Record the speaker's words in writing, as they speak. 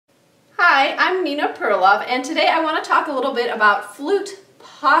Hi, I'm Perlove, and today I want to talk a little bit about flute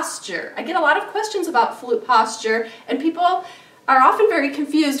posture. I get a lot of questions about flute posture, and people are often very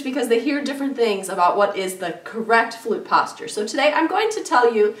confused because they hear different things about what is the correct flute posture. So today I'm going to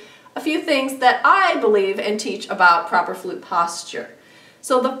tell you a few things that I believe and teach about proper flute posture.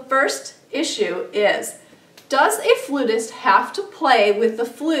 So the first issue is, does a flutist have to play with the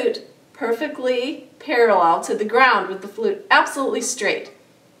flute perfectly parallel to the ground, with the flute absolutely straight?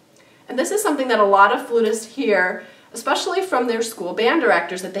 And this is something that a lot of flutists hear, especially from their school band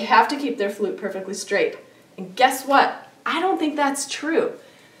directors, that they have to keep their flute perfectly straight. And guess what? I don't think that's true.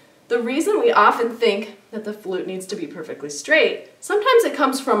 The reason we often think that the flute needs to be perfectly straight, sometimes it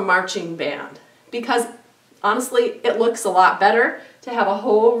comes from marching band, because honestly, it looks a lot better to have a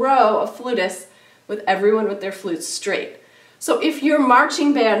whole row of flutists with everyone with their flutes straight. So if your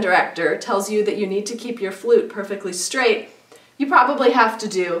marching band director tells you that you need to keep your flute perfectly straight, you probably have to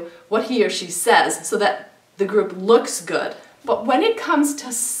do what he or she says so that the group looks good. But when it comes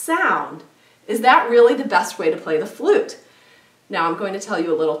to sound, is that really the best way to play the flute? Now I'm going to tell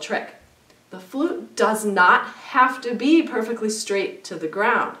you a little trick. The flute does not have to be perfectly straight to the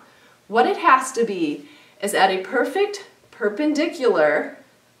ground. What it has to be is at a perfect perpendicular,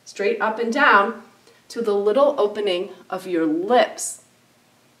 straight up and down, to the little opening of your lips,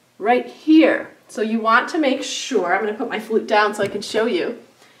 right here. So you want to make sure, I'm going to put my flute down so I can show you,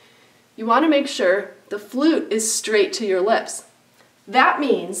 you want to make sure the flute is straight to your lips. That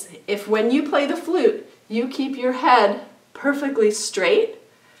means if when you play the flute, you keep your head perfectly straight,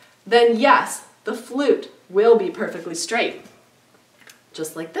 then yes, the flute will be perfectly straight.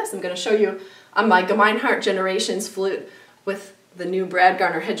 Just like this. I'm going to show you on my Gemeinhardt Generations flute with the new Brad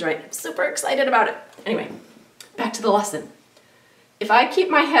Garner head joint. I'm super excited about it. Anyway, back to the lesson. If I keep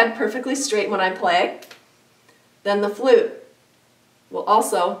my head perfectly straight when I play, then the flute will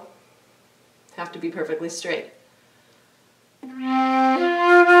also have to be perfectly straight.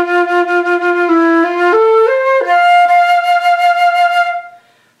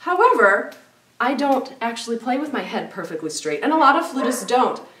 However, I don't actually play with my head perfectly straight, and a lot of flutists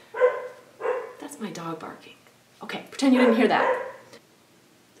don't. That's my dog barking. Okay, pretend you didn't hear that.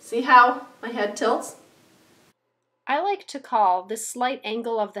 See how my head tilts? I like to call this slight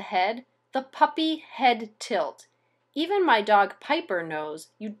angle of the head the puppy head tilt. Even my dog Piper knows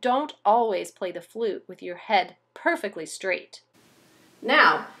you don't always play the flute with your head perfectly straight.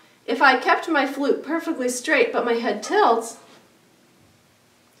 Now, if I kept my flute perfectly straight but my head tilts,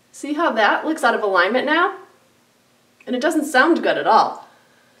 see how that looks out of alignment now? And it doesn't sound good at all.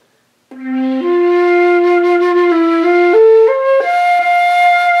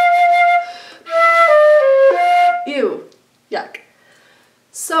 Ew, yuck.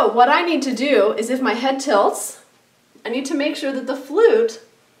 So what I need to do is, if my head tilts, I need to make sure that the flute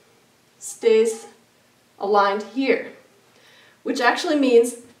stays aligned here, which actually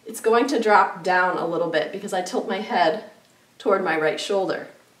means it's going to drop down a little bit because I tilt my head toward my right shoulder.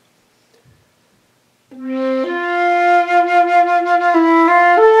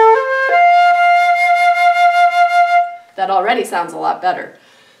 That already sounds a lot better.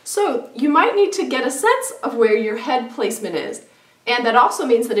 So you might need to get a sense of where your head placement is. And that also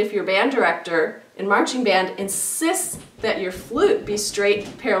means that if your band director in marching band insists that your flute be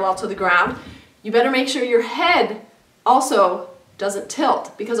straight parallel to the ground, you better make sure your head also doesn't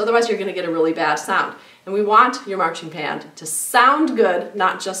tilt, because otherwise you're going to get a really bad sound. And we want your marching band to sound good,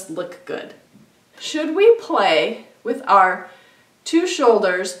 not just look good. Should we play with our two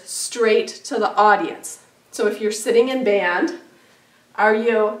shoulders straight to the audience? So if you're sitting in band, are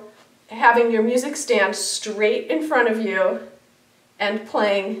you having your music stand straight in front of you and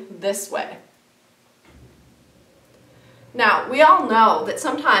playing this way? Now, we all know that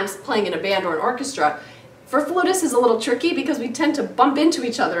sometimes playing in a band or an orchestra for flutists is a little tricky because we tend to bump into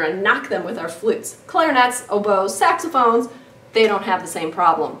each other and knock them with our flutes. Clarinets, oboes, saxophones, they don't have the same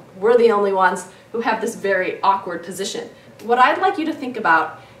problem. We're the only ones who have this very awkward position. What I'd like you to think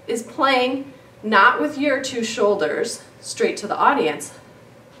about is playing not with your two shoulders straight to the audience,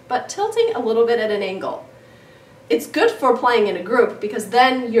 but tilting a little bit at an angle. It's good for playing in a group because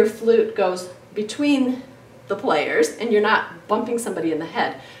then your flute goes between the players and you're not bumping somebody in the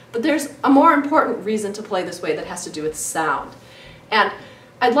head. But there's a more important reason to play this way that has to do with sound. And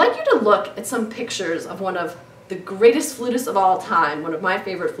I'd like you to look at some pictures of one of the greatest flutists of all time, one of my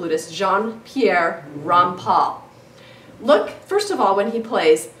favorite flutists, Jean-Pierre Paul. Look, first of all, when he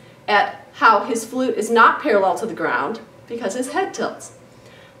plays, at how his flute is not parallel to the ground because his head tilts.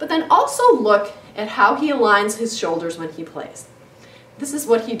 But then also look at how he aligns his shoulders when he plays. This is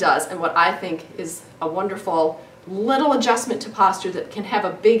what he does, and what I think is a wonderful little adjustment to posture that can have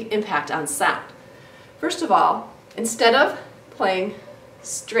a big impact on sound. First of all, instead of playing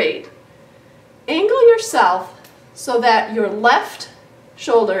straight, angle yourself so that your left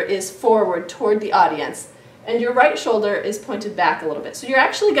shoulder is forward toward the audience and your right shoulder is pointed back a little bit. So you're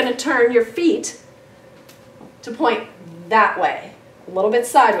actually going to turn your feet to point that way, a little bit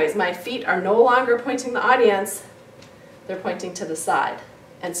sideways. My feet are no longer pointing the audience, they're pointing to the side.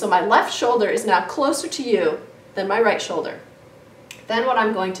 And so my left shoulder is now closer to you than my right shoulder. Then what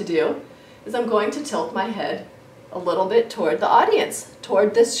I'm going to do is I'm going to tilt my head a little bit toward the audience,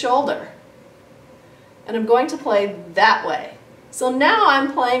 toward this shoulder. And I'm going to play that way. So now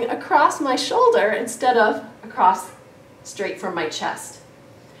I'm playing across my shoulder instead of across straight from my chest.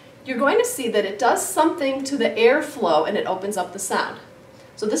 You're going to see that it does something to the airflow and it opens up the sound.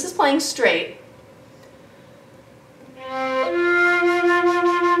 So this is playing straight.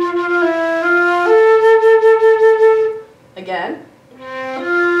 Again.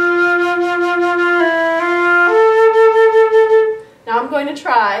 Now I'm going to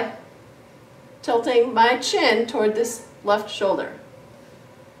try tilting my chin toward this left shoulder.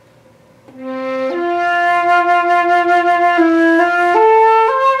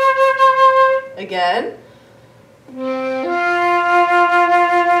 Again.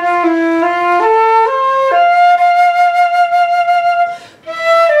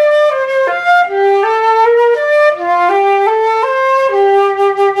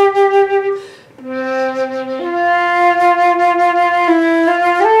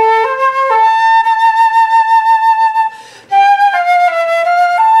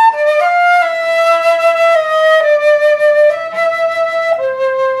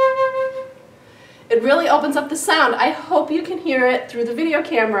 It really opens up the sound. I hope you can hear it through the video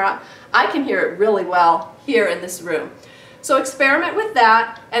camera. I can hear it really well here in this room. So experiment with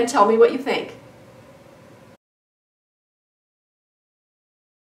that and tell me what you think.